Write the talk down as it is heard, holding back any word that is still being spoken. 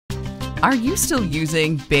Are you still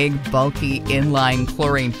using big, bulky, inline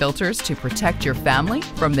chlorine filters to protect your family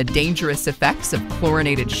from the dangerous effects of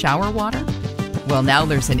chlorinated shower water? Well, now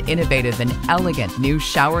there's an innovative and elegant new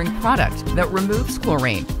showering product that removes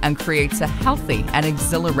chlorine and creates a healthy and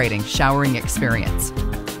exhilarating showering experience.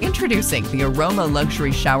 Introducing the Aroma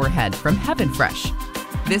Luxury Showerhead from Heaven Fresh.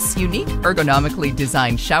 This unique ergonomically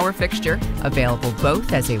designed shower fixture, available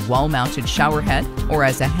both as a wall-mounted showerhead or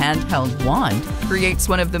as a handheld wand, creates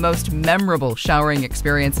one of the most memorable showering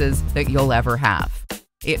experiences that you'll ever have.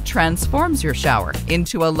 It transforms your shower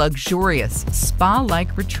into a luxurious,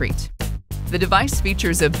 spa-like retreat. The device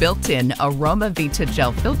features a built-in aroma-vita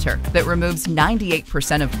gel filter that removes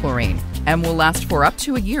 98% of chlorine and will last for up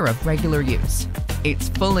to a year of regular use. It's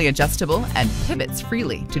fully adjustable and pivots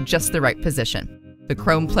freely to just the right position. The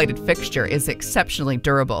chrome-plated fixture is exceptionally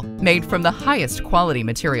durable, made from the highest quality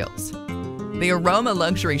materials. The Aroma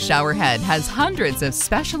Luxury Showerhead has hundreds of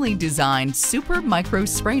specially designed super micro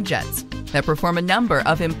spray jets that perform a number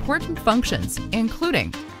of important functions,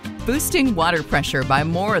 including boosting water pressure by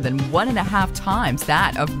more than 1.5 times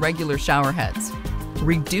that of regular showerheads,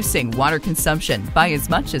 reducing water consumption by as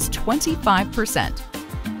much as 25%,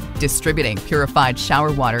 distributing purified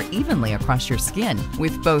shower water evenly across your skin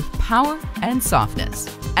with both power and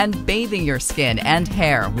softness, and bathing your skin and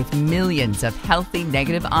hair with millions of healthy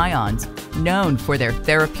negative ions known for their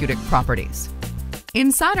therapeutic properties.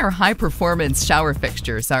 Inside our high-performance shower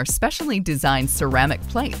fixtures are specially designed ceramic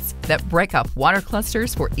plates that break up water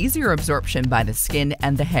clusters for easier absorption by the skin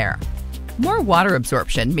and the hair. More water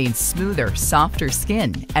absorption means smoother, softer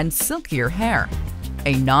skin and silkier hair.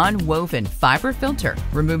 A non-woven fiber filter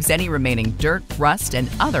removes any remaining dirt, rust, and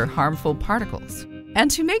other harmful particles. And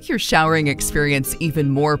to make your showering experience even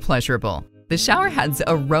more pleasurable, the Showerhead's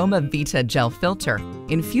aroma-vita gel filter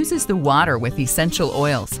infuses the water with essential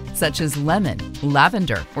oils such as lemon,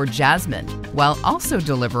 lavender, or jasmine, while also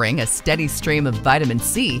delivering a steady stream of vitamin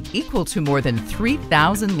C equal to more than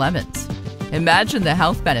 3,000 lemons. Imagine the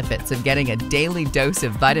health benefits of getting a daily dose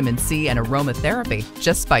of vitamin C and aromatherapy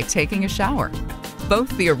just by taking a shower.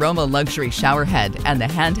 Both the Aroma Luxury Showerhead and the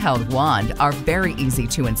handheld wand are very easy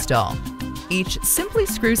to install. Each simply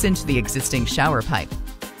screws into the existing shower pipe.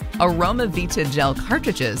 aroma-vita gel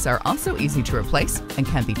cartridges are also easy to replace and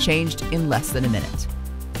can be changed in less than a minute.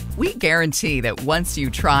 We guarantee that once you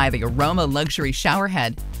try the Aroma Luxury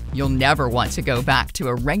Showerhead, you'll never want to go back to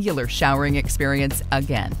a regular showering experience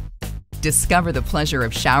again. Discover the pleasure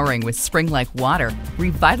of showering with spring-like water,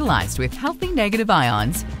 revitalized with healthy negative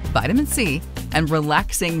ions, vitamin C, and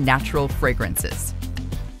relaxing natural fragrances.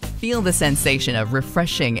 Feel the sensation of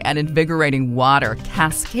refreshing and invigorating water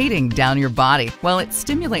cascading down your body while it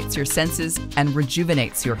stimulates your senses and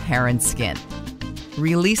rejuvenates your hair and skin.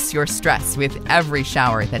 Release your stress with every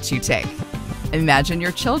shower that you take. Imagine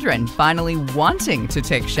your children finally wanting to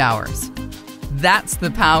take showers. That's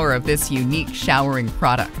the power of this unique showering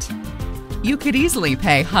product. You could easily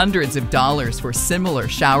pay hundreds of dollars for similar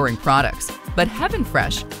showering products, but Heaven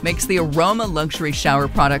Fresh makes the Aroma Luxury Shower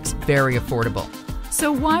products very affordable.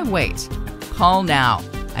 So why wait? Call now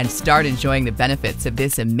and start enjoying the benefits of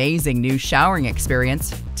this amazing new showering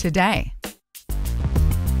experience today.